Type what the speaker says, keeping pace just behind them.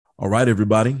All right,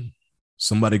 everybody.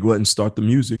 Somebody go ahead and start the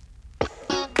music.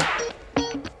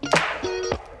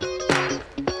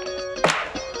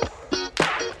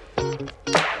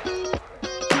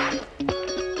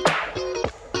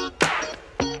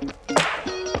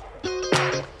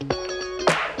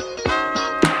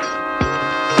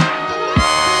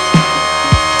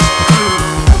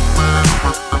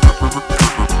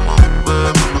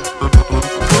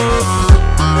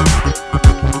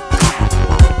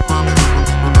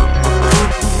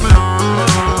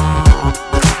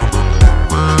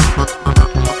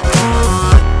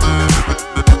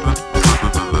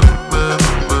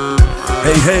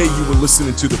 Hey, you were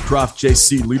listening to the Prof.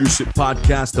 JC Leadership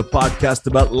Podcast, a podcast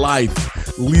about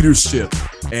life, leadership,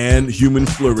 and human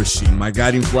flourishing. My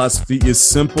guiding philosophy is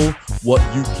simple. What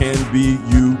you can be,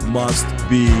 you must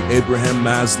be. Abraham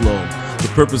Maslow. The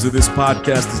purpose of this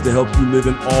podcast is to help you live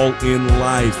an all-in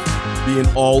life, be an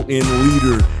all-in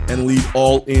leader, and lead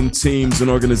all-in teams and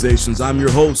organizations. I'm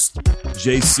your host,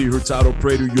 JC Hurtado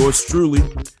Prater, yours truly,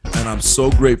 and I'm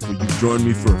so grateful you joined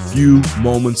me for a few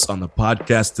moments on the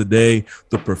podcast today.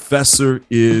 The professor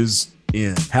is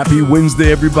in. Happy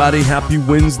Wednesday, everybody. Happy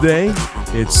Wednesday.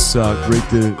 It's great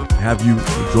to have you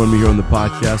join me here on the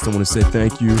podcast. I want to say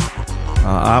thank you.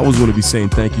 I always want to be saying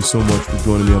thank you so much for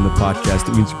joining me on the podcast.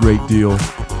 It means a great deal.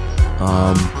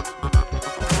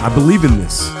 I believe in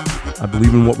this. I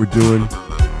believe in what we're doing.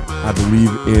 I believe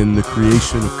in the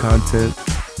creation of content.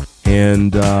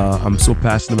 And I'm so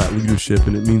passionate about leadership,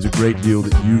 and it means a great deal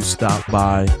that you stop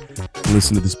by and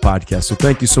listen to this podcast. So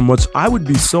thank you so much. I would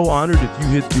be so honored if you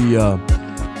hit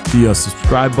the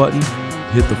subscribe button,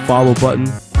 hit the follow button,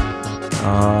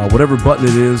 whatever button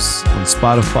it is on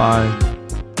Spotify,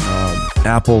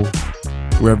 Apple,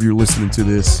 wherever you're listening to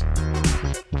this,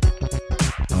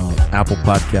 Apple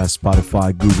Podcast,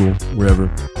 Spotify, Google,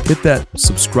 wherever. Hit that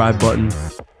subscribe button,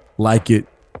 like it,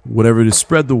 whatever it is,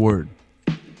 spread the word.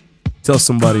 Tell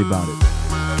somebody about it.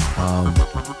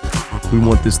 We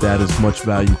want this to add as much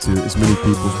value to as many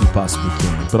people as we possibly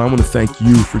can. But I want to thank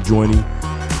you for joining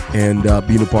and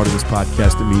being a part of this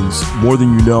podcast. It means more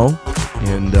than you know.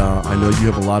 And I know you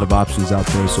have a lot of options out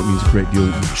there, so it means a great deal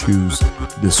that you choose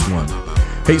this one.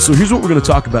 Hey, so here's what we're going to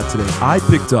talk about today.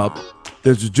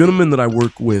 There's a gentleman that I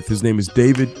work with. His name is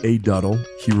David A. Duddle.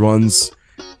 He runs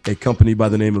a company by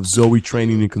the name of Zoe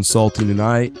Training and Consulting, and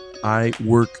I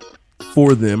work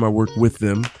for them. I work with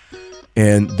them,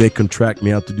 and they contract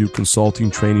me out to do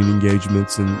consulting, training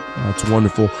engagements, and it's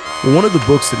wonderful. But one of the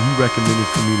books that he recommended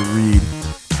for me to read,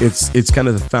 it's kind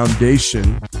of the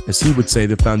foundation, as he would say,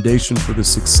 the foundation for the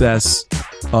success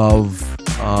of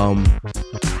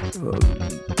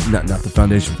not the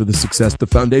foundation for the success, the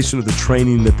foundation of the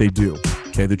training that they do.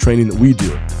 Okay, the training that we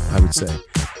do, I would say.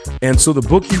 And so the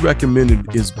book he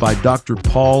recommended is by Dr.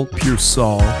 Paul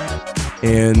Pearsall,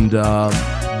 and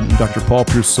Dr. Paul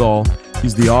Pearsall,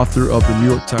 he's the author of the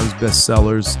New York Times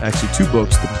bestsellers, actually two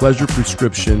books, The Pleasure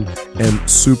Prescription and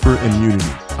Super Immunity.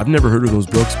 I've never heard of those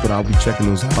books, but I'll be checking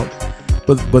those out.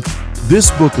 But this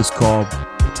book is called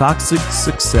Toxic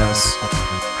Success,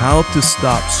 How to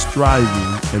Stop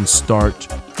Striving and Start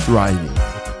Thriving.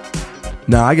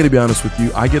 Now, I got to be honest with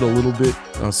you, I get a little bit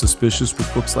suspicious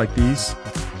with books like these,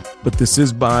 but this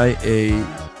is by a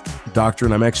doctor,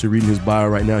 and I'm actually reading his bio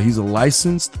right now. He's a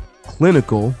licensed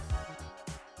clinical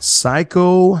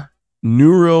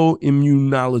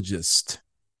psychoneuroimmunologist.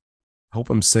 I hope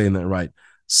I'm saying that right.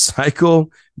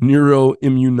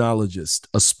 Psychoneuroimmunologist,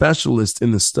 a specialist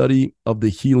in the study of the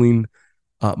healing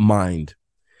mind.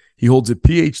 He holds a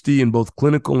PhD in both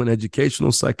clinical and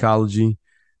educational psychology.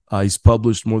 He's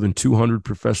published more than 200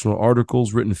 professional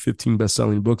articles, written 15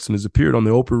 best-selling books, and has appeared on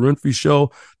the Oprah Winfrey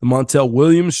Show, the Montel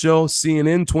Williams Show,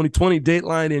 CNN, 2020,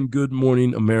 Dateline, and Good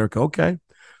Morning America. Okay.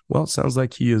 Well, it sounds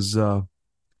like he's got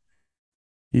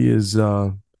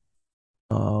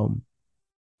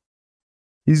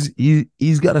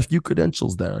a few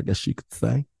credentials there, I guess you could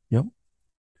say. Yep.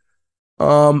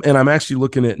 And I'm actually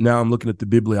looking at the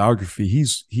bibliography.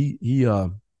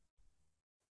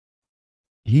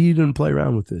 He didn't play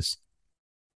around with this.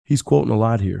 He's quoting a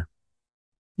lot here.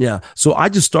 Yeah. So I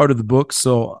just started the book,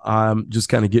 so I'm just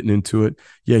kind of getting into it.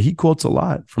 Yeah, he quotes a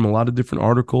lot from a lot of different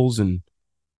articles, and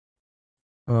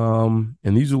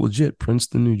these are legit.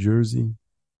 Princeton, New Jersey,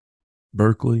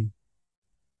 Berkeley.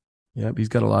 Yeah, he's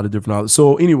got a lot of different outlets.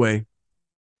 So anyway,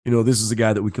 this is a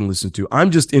guy that we can listen to.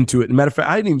 I'm just into it. Matter of fact,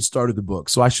 I hadn't even started the book,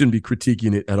 so I shouldn't be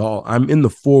critiquing it at all. I'm in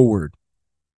the foreword.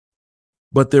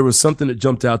 But there was something that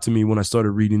jumped out to me when I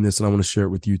started reading this, and I want to share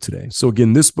it with you today. So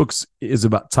again, this book is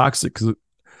about toxic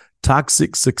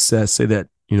success. Say that,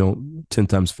 10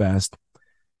 times fast.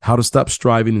 How to stop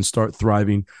striving and start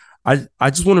thriving. I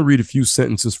just want to read a few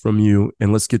sentences from you,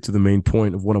 and let's get to the main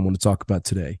point of what I want to talk about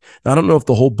today. Now, I don't know if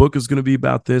the whole book is going to be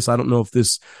about this. I don't know if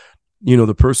this,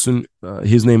 the person,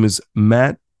 his name is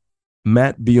Matt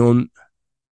Biondi.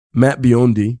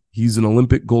 He's an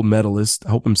Olympic gold medalist. I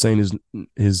hope I'm saying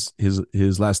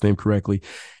his last name correctly.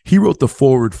 He wrote the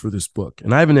foreword for this book,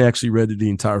 and I haven't actually read the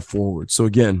entire foreword. So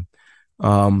again,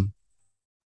 and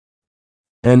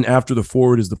after the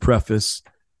foreword is the preface,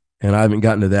 and I haven't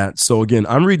gotten to that. So again,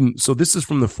 I'm reading. So this is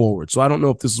from the foreword. So I don't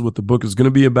know if this is what the book is going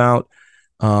to be about.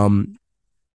 But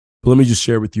let me just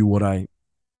share with you what I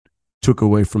took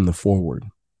away from the foreword.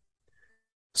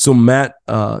 So Matt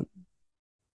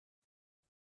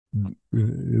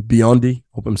Biondi,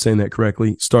 hope I'm saying that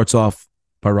correctly, starts off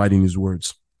by writing these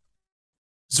words.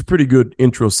 It's a pretty good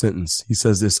intro sentence. He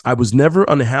says this: I was never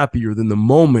unhappier than the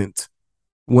moment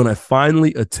when I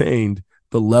finally attained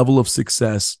the level of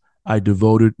success I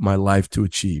devoted my life to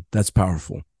achieve. That's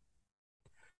powerful.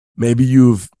 Maybe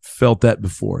you've felt that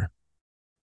before.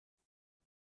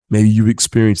 Maybe you've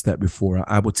experienced that before.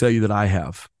 I will tell you that I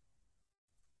have.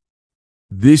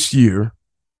 This year,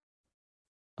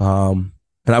 and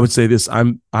I would say this,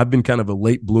 I've been kind of a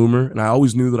late bloomer, and I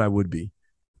always knew that I would be.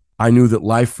 I knew that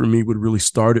life for me would really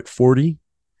start at 40,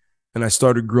 and I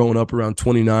started growing up around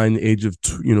 29, the age of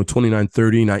 29,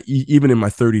 30, and I even in my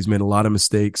 30s made a lot of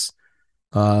mistakes.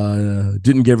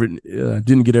 Didn't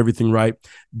get everything right.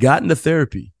 Got into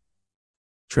therapy,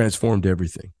 transformed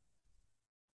everything.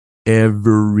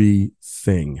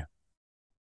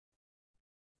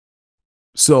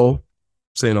 So,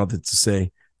 saying all that to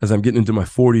say, as I'm getting into my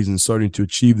 40s and starting to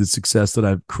achieve the success that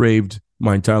I've craved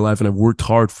my entire life and I've worked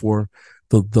hard for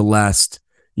the last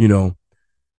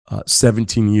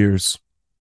 17 years,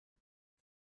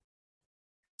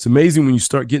 it's amazing when you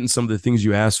start getting some of the things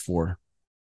you ask for.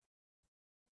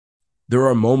 There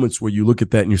are moments where you look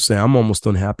at that and you say, I'm almost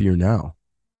unhappier now.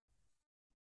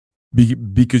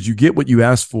 Because you get what you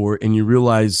asked for and you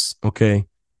realize, okay,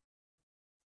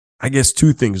 I guess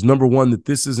two things. Number one, that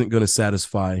this isn't going to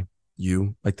satisfy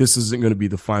you. Like this isn't going to be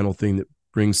the final thing that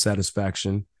brings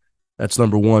satisfaction. That's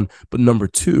number one. But number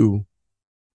two,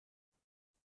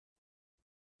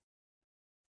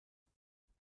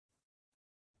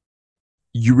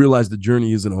 you realize the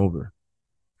journey isn't over.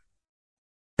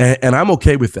 And I'm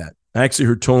okay with that. I actually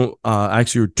heard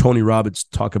Tony Robbins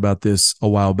talk about this a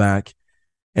while back,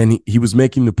 and he was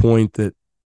making the point that,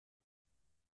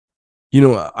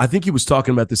 I think he was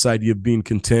talking about this idea of being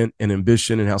content and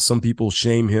ambition and how some people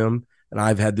shame him. And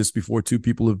I've had this before too.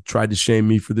 People have tried to shame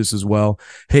me for this as well.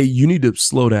 Hey, you need to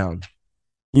slow down.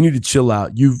 You need to chill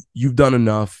out. You've done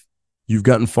enough. You've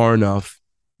gotten far enough.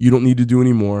 You don't need to do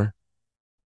any more.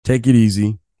 Take it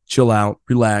easy. Chill out.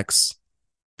 Relax.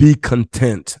 Be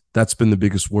content. That's been the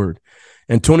biggest word.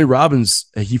 And Tony Robbins,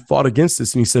 he fought against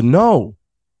this and he said, no,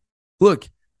 look,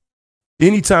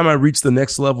 anytime I reach the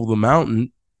next level of the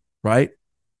mountain, right,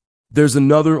 there's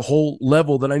another whole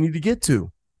level that I need to get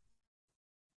to.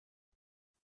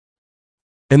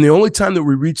 And the only time that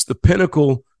we reach the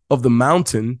pinnacle of the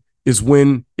mountain is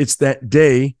when it's that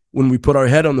day when we put our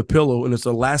head on the pillow and it's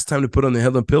the last time to put on the head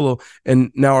on the pillow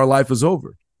and now our life is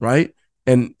over, right?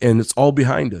 And it's all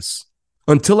behind us.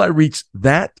 Until I reach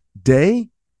that day,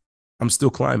 I'm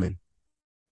still climbing.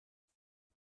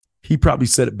 He probably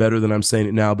said it better than I'm saying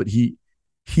it now, but he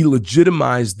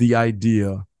legitimized the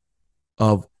idea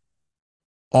of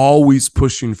always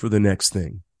pushing for the next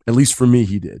thing. At least for me,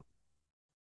 he did.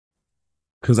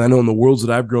 Because I know in the worlds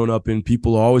that I've grown up in,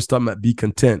 people are always talking about be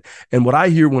content. And what I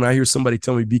hear when I hear somebody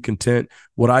tell me be content,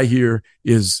 what I hear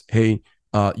is, hey,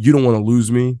 you don't want to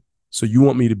lose me. So you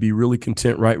want me to be really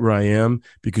content right where I am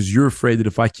because you're afraid that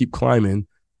if I keep climbing,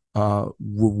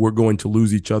 we're going to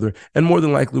lose each other. And more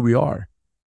than likely we are.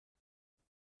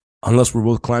 Unless we're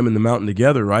both climbing the mountain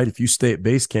together, right? If you stay at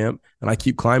base camp and I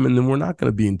keep climbing, then we're not going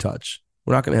to be in touch.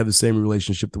 We're not going to have the same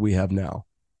relationship that we have now.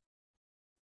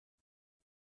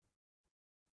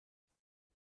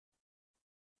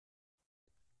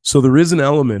 So there is an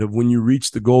element of when you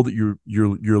reach the goal that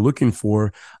you're looking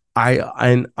for.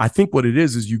 I think what it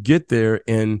is you get there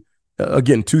and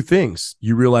again, two things.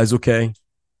 You realize, okay,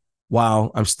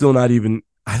 wow, I'm still not even,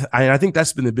 I think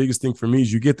that's been the biggest thing for me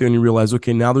is you get there and you realize,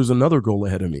 okay, now there's another goal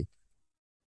ahead of me.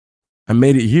 I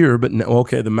made it here, but now,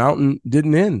 okay, the mountain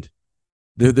didn't end.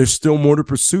 There's still more to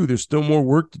pursue. There's still more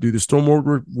work to do. There's still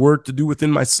more work to do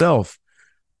within myself.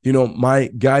 My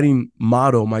guiding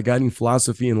motto, my guiding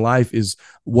philosophy in life is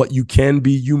what you can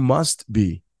be, you must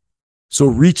be. So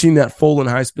reaching that full and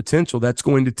highest potential, that's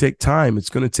going to take time. It's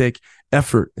going to take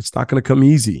effort. It's not going to come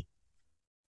easy.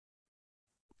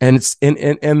 And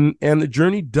the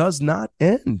journey does not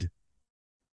end.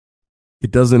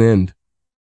 It doesn't end.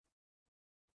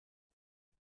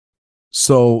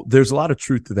 So there's a lot of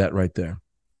truth to that right there.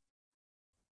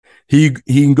 He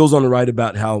goes on to write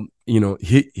about how,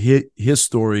 his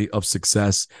story of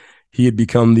success. He had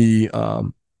become the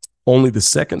only the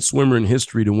second swimmer in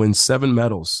history to win 7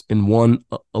 medals in one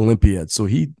Olympiad. So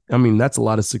that's a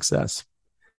lot of success.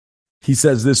 He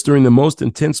says this: during the most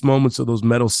intense moments of those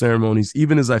medal ceremonies,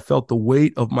 even as I felt the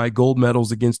weight of my gold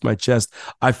medals against my chest,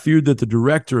 I feared that the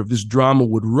director of this drama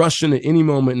would rush in at any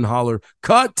moment and holler,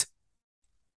 "Cut!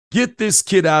 Get this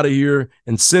kid out of here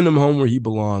and send him home where he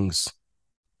belongs."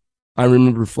 I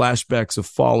remember flashbacks of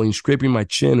falling, scraping my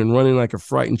chin, and running like a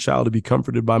frightened child to be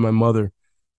comforted by my mother.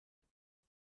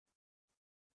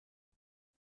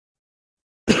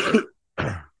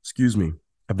 Excuse me.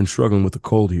 I've been struggling with a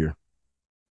cold here.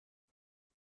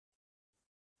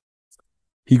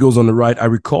 He goes on to write, I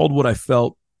recalled what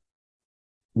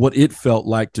it felt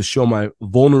like to show my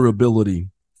vulnerability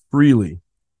freely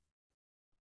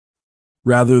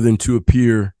rather than to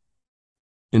appear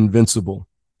invincible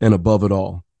and above it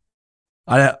all.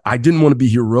 I didn't want to be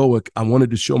heroic. I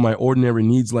wanted to show my ordinary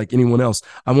needs like anyone else.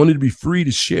 I wanted to be free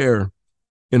to share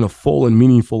in a full and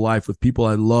meaningful life with people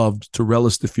I loved, to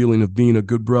relish the feeling of being a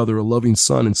good brother, a loving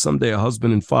son, and someday a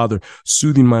husband and father,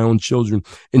 soothing my own children,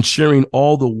 and sharing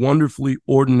all the wonderfully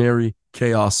ordinary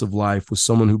chaos of life with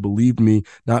someone who believed me,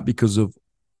 not but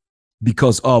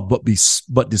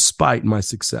despite my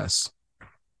success.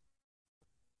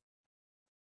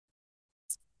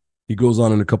 He goes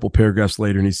on in a couple paragraphs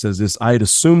later and he says this: I had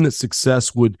assumed that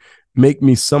success would make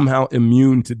me somehow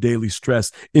immune to daily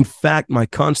stress. In fact, my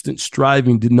constant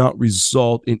striving did not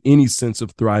result in any sense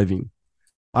of thriving.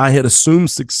 I had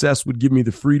assumed success would give me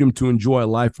the freedom to enjoy a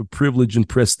life of privilege and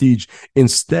prestige.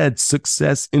 Instead,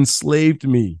 success enslaved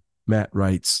me, Matt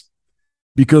writes,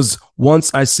 because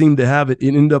once I seemed to have it,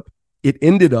 it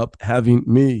ended up having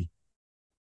me.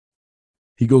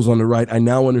 He goes on to write, I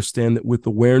now understand that with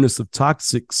awareness of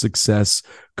toxic success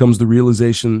comes the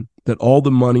realization that all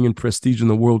the money and prestige in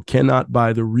the world cannot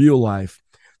buy the real life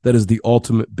that is the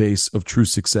ultimate base of true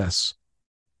success.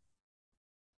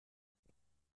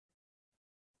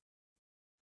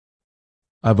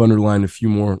 I've underlined a few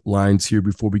more lines here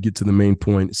before we get to the main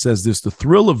point. It says this: the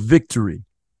thrill of victory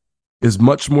is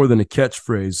much more than a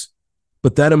catchphrase,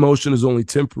 but that emotion is only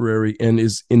temporary and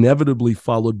is inevitably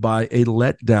followed by a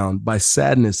letdown, by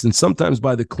sadness, and sometimes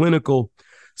by the clinical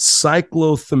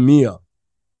cyclothymia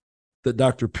that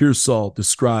Dr. Pearsall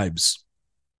describes,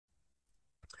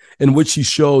 and which he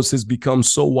shows has become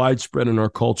so widespread in our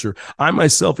culture. I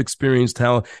myself experienced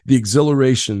how the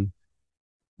exhilaration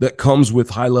that comes with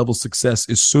high-level success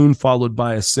is soon followed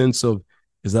by a sense of,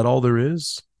 is that all there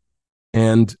is?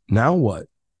 And now what?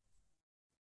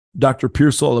 Dr.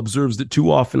 Pearsall observes that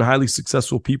too often highly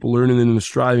successful people learning and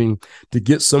striving to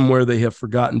get somewhere they have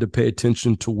forgotten to pay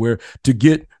attention to where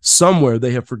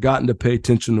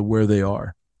they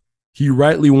are. He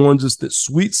rightly warns us that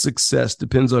sweet success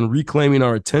depends on reclaiming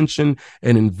our attention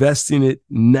and investing it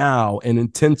now and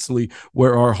intensely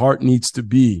where our heart needs it to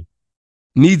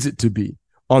be,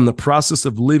 on the process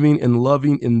of living and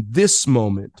loving in this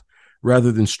moment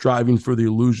rather than striving for the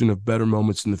illusion of better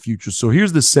moments in the future. So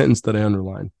here's the sentence that I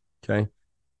underlined. Okay.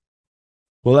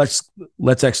 Well,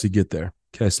 let's actually get there.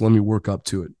 Okay. So let me work up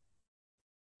to it.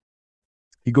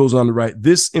 He goes on to write,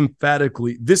 this is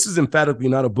emphatically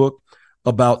not a book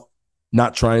about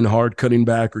not trying hard, cutting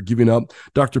back, or giving up.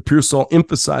 Dr. Pearsall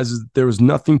emphasizes that there is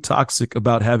nothing toxic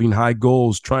about having high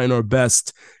goals, trying our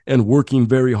best, and working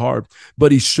very hard.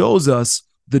 But he shows us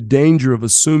the danger of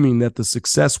assuming that the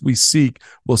success we seek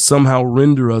will somehow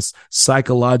render us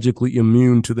psychologically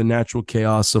immune to the natural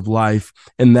chaos of life.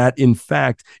 And that, in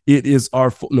fact, it is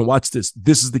our watch this.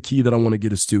 This is the key that I want to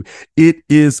get us to. It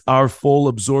is our full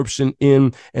absorption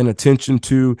in and attention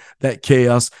to that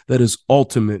chaos that is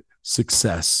ultimate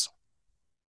success.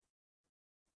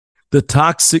 The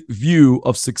toxic view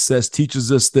of success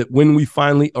teaches us that when we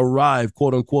finally arrive,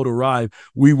 quote unquote,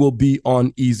 we will be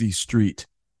on easy street.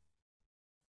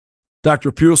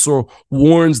 Dr. Pearsall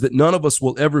warns that none of us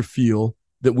will ever feel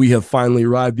that we have finally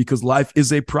arrived because life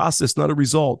is a process, not a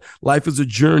result. Life is a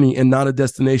journey and not a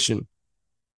destination,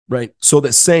 right? So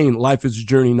that saying life is a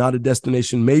journey, not a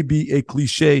destination may be a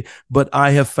cliche, but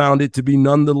I have found it to be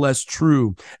nonetheless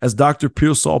true. As Dr.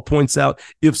 Pearsall points out,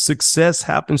 if success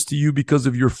happens to you because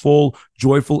of your full,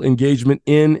 joyful engagement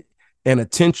in and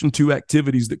attention to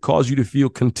activities that cause you to feel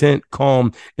content,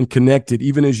 calm, and connected,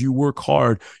 even as you work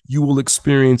hard, you will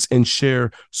experience and share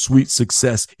sweet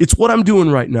success. It's what I'm doing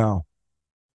right now.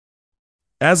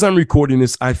 As I'm recording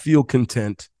this, I feel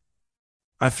content.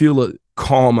 I feel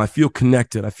calm. I feel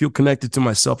connected. I feel connected to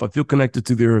myself. I feel connected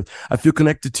to the earth. I feel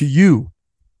connected to you.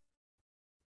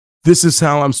 This is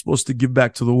how I'm supposed to give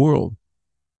back to the world.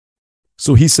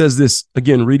 So he says this,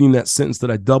 again, reading that sentence that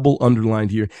I double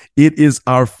underlined here. It is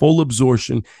our full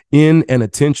absorption in and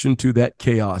attention to that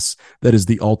chaos that is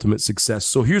the ultimate success.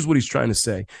 So here's what he's trying to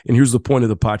say. And here's the point of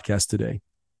the podcast today.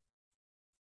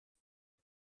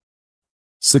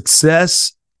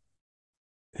 Success,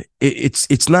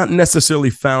 it's not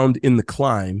necessarily found in the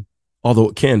climb, although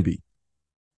it can be.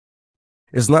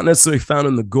 It's not necessarily found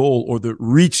in the goal or the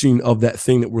reaching of that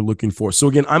thing that we're looking for. So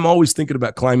again, I'm always thinking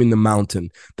about climbing the mountain.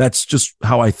 That's just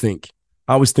how I think.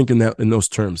 I always think in those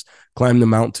terms. Climb the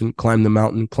mountain, climb the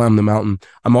mountain, climb the mountain.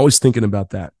 I'm always thinking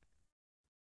about that.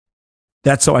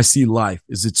 That's how I see life,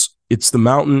 is it's the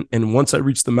mountain, and once I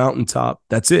reach the mountaintop,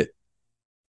 that's it.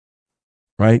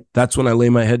 Right? That's when I lay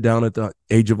my head down at the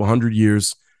age of 100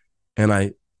 years and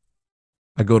I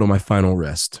go to my final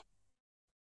rest.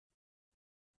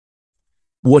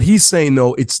 What he's saying,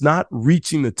 though, it's not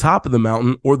reaching the top of the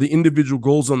mountain or the individual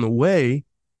goals on the way.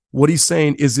 What he's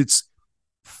saying is it's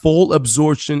full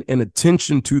absorption and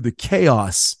attention to the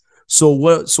chaos. So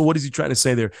what is he trying to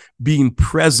say there? Being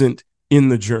present in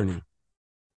the journey.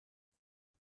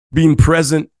 Being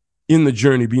present in the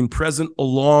journey, being present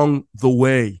along the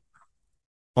way,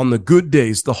 on the good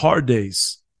days, the hard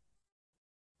days.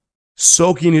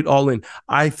 Soaking it all in.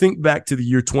 I think back to the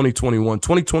year 2021.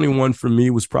 2021 for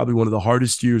me was probably one of the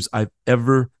hardest years I've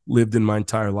ever lived in my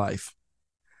entire life.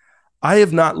 I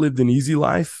have not lived an easy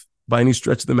life by any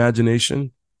stretch of the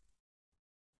imagination,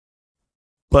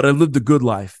 but I lived a good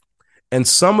life. And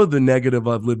some of the negative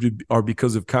I've lived are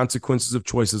because of consequences of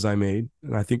choices I made.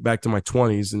 And I think back to my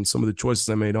 20s and some of the choices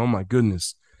I made. Oh my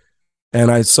goodness.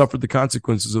 And I suffered the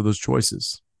consequences of those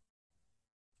choices.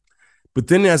 But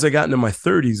then as I got into my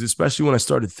 30s, especially when I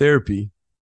started therapy,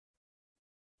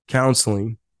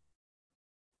 counseling,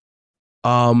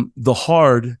 the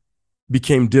hard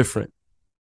became different.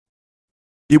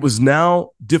 It was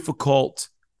now difficult.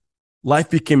 Life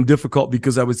became difficult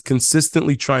because I was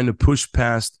consistently trying to push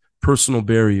past personal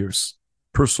barriers,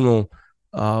 personal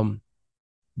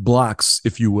blocks,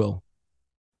 if you will.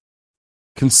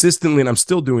 Consistently, and I'm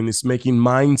still doing this, making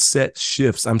mindset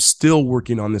shifts. I'm still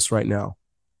working on this right now.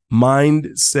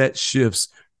 Mindset shifts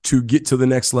to get to the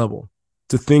next level,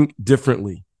 to think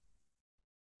differently.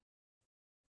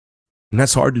 And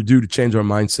that's hard to do, to change our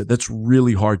mindset. That's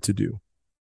really hard to do.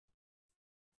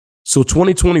 So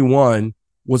 2021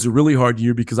 was a really hard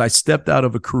year because I stepped out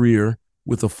of a career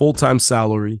with a full-time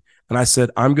salary. And I said,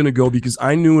 I'm going to go, because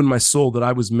I knew in my soul that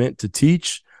I was meant to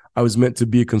teach. I was meant to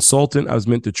be a consultant. I was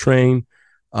meant to train,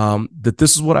 that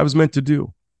this is what I was meant to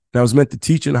do. And I was meant to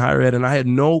teach in higher ed, and I had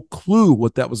no clue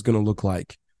what that was going to look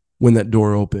like when that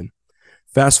door opened.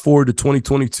 Fast forward to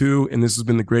 2022, and this has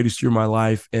been the greatest year of my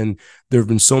life, and there have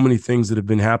been so many things that have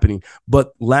been happening.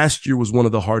 But last year was one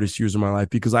of the hardest years of my life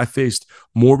because I faced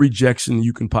more rejection than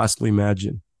you can possibly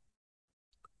imagine.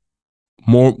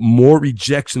 More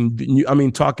rejection. I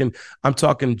mean, I'm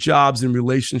talking jobs and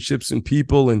relationships and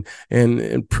people and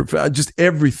just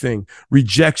everything.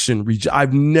 Rejection.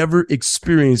 I've never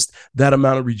experienced that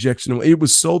amount of rejection. It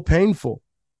was so painful.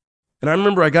 And I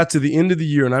remember I got to the end of the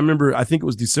year, and I think it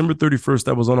was December 31st.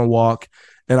 I was on a walk,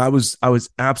 and I was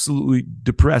absolutely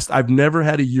depressed. I've never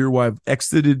had a year where I've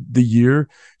exited the year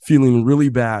feeling really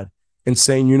bad and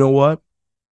saying, you know what?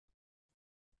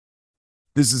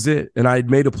 This is it. And I had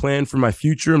made a plan for my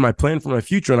future, and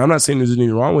I'm not saying there's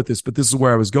anything wrong with this, but this is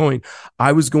where I was going.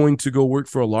 I was going to go work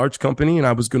for a large company, and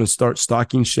I was going to start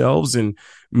stocking shelves and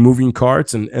moving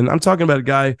carts. And I'm talking about a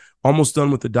guy almost done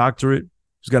with a doctorate,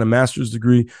 who's got a master's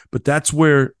degree. But that's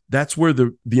where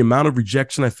the amount of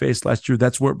rejection I faced last year,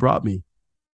 that's where it brought me.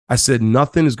 I said,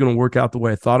 nothing is going to work out the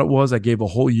way I thought it was. I gave a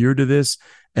whole year to this,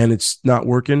 and it's not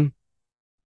working.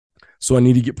 So I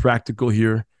need to get practical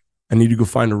here. I need to go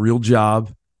find a real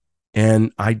job.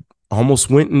 And I almost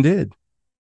went and did.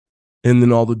 And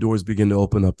then all the doors began to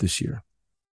open up this year.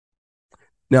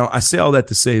 Now, I say all that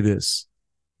to say this.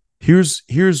 Here's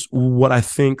what I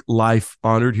think life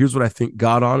honored. Here's what I think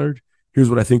God honored. Here's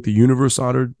what I think the universe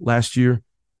honored last year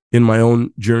in my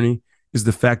own journey, is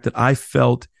the fact that I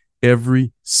felt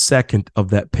every second of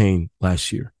that pain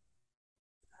last year.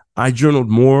 I journaled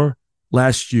more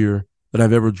last year than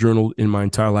I've ever journaled in my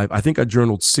entire life. I think I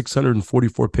journaled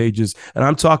 644 pages, and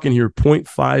I'm talking here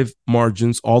 0.5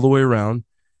 margins all the way around,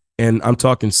 and I'm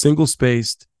talking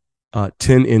single-spaced,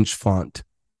 10-inch font.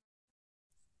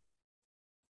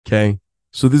 Okay?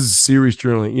 So this is serious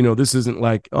journaling. You know, this isn't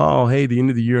like, oh, hey, the end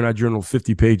of the year, and I journaled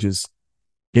 50 pages,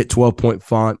 get 12-point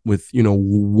font with,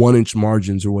 1-inch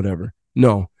margins or whatever.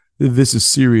 No, This is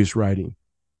serious writing.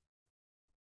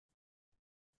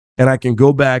 And I can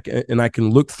go back and I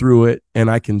can look through it and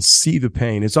I can see the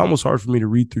pain. It's almost hard for me to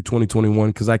read through 2021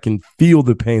 because I can feel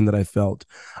the pain that I felt.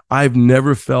 I've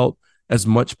never felt as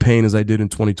much pain as I did in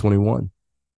 2021.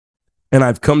 And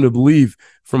I've come to believe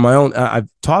from my own, I've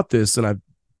taught this and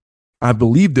I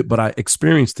believed it, but I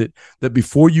experienced it, that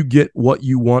before you get what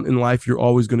you want in life, you're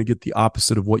always going to get the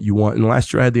opposite of what you want. And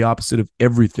last year I had the opposite of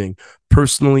everything,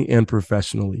 personally and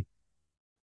professionally.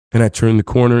 And I turned the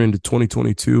corner into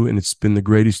 2022, and it's been the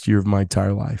greatest year of my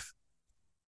entire life.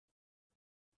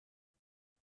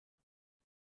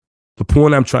 The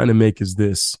point I'm trying to make is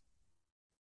this.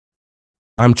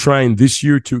 I'm trying this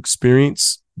year to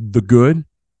experience the good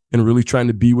and really trying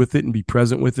to be with it and be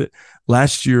present with it.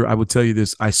 Last year, I would tell you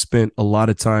this, I spent a lot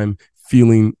of time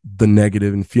feeling the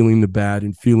negative and feeling the bad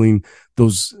and feeling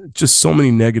those, just so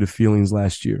many negative feelings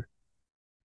last year.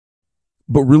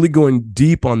 But really going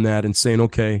deep on that and saying,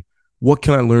 okay, what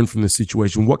can I learn from this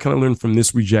situation? What can I learn from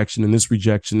this rejection and this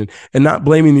rejection? And not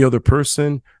blaming the other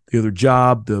person, the other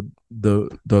job,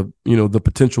 the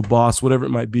potential boss, whatever it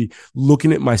might be,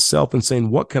 looking at myself and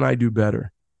saying, what can I do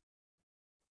better?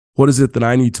 What is it that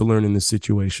I need to learn in this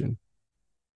situation?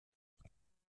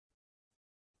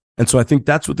 And so I think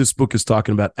that's what this book is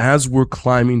talking about. As we're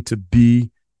climbing to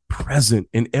be present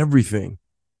in everything,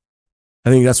 I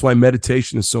think that's why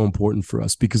meditation is so important for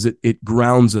us, because it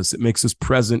grounds us. It makes us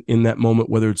present in that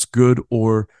moment, whether it's good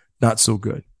or not so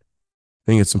good. I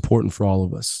think it's important for all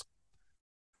of us.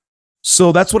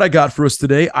 So that's what I got for us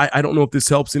today. I don't know if this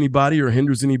helps anybody or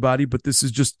hinders anybody, but this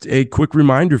is just a quick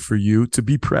reminder for you to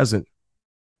be present.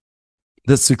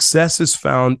 That success is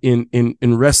found in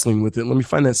wrestling with it. Let me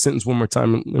find that sentence one more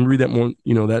time. Let me read that one,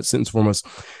 that sentence for us.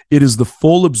 It is the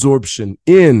full absorption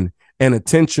in and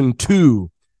attention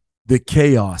to the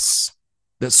chaos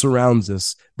that surrounds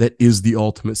us that is the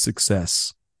ultimate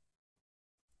success.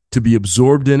 To be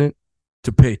absorbed in it,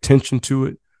 to pay attention to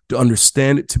it, to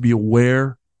understand it, to be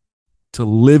aware, to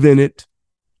live in it,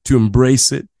 to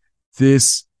embrace it.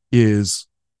 This is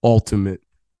ultimate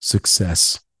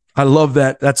success. I love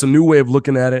that. That's a new way of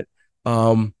looking at it.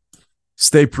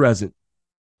 Stay present.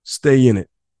 Stay in it.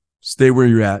 Stay where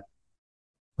you're at.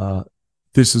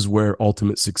 This is where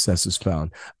ultimate success is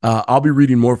found. I'll be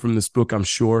reading more from this book, I'm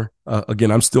sure. Again,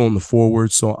 I'm still in the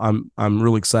foreword, so I'm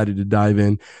really excited to dive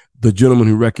in. The gentleman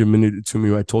who recommended it to me,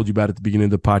 who I told you about at the beginning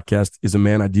of the podcast, is a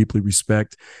man I deeply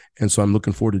respect. And so I'm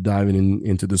looking forward to diving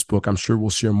into this book. I'm sure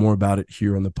we'll share more about it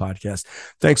here on the podcast.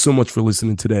 Thanks so much for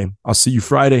listening today. I'll see you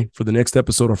Friday for the next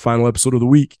episode, our final episode of the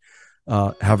week.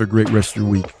 Have a great rest of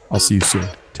your week. I'll see you soon.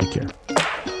 Take care.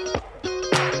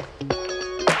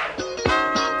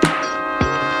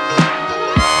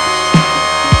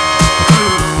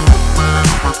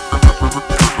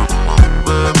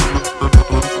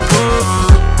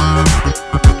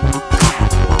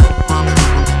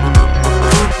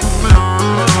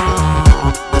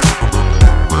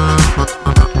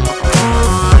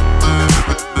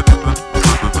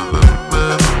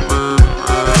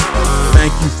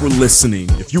 For listening.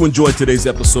 If you enjoyed today's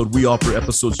episode, we offer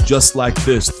episodes just like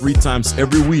this 3 times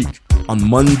every week on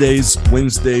Mondays,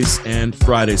 Wednesdays, and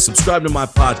Fridays. Subscribe to my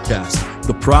podcast,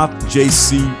 the Prof.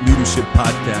 JC Leadership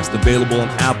Podcast, available on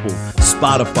Apple,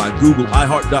 Spotify, Google,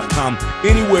 iHeart.com,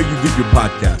 anywhere you get your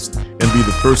podcast, and be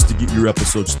the first to get your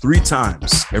episodes 3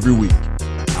 times every week.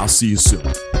 I'll see you soon.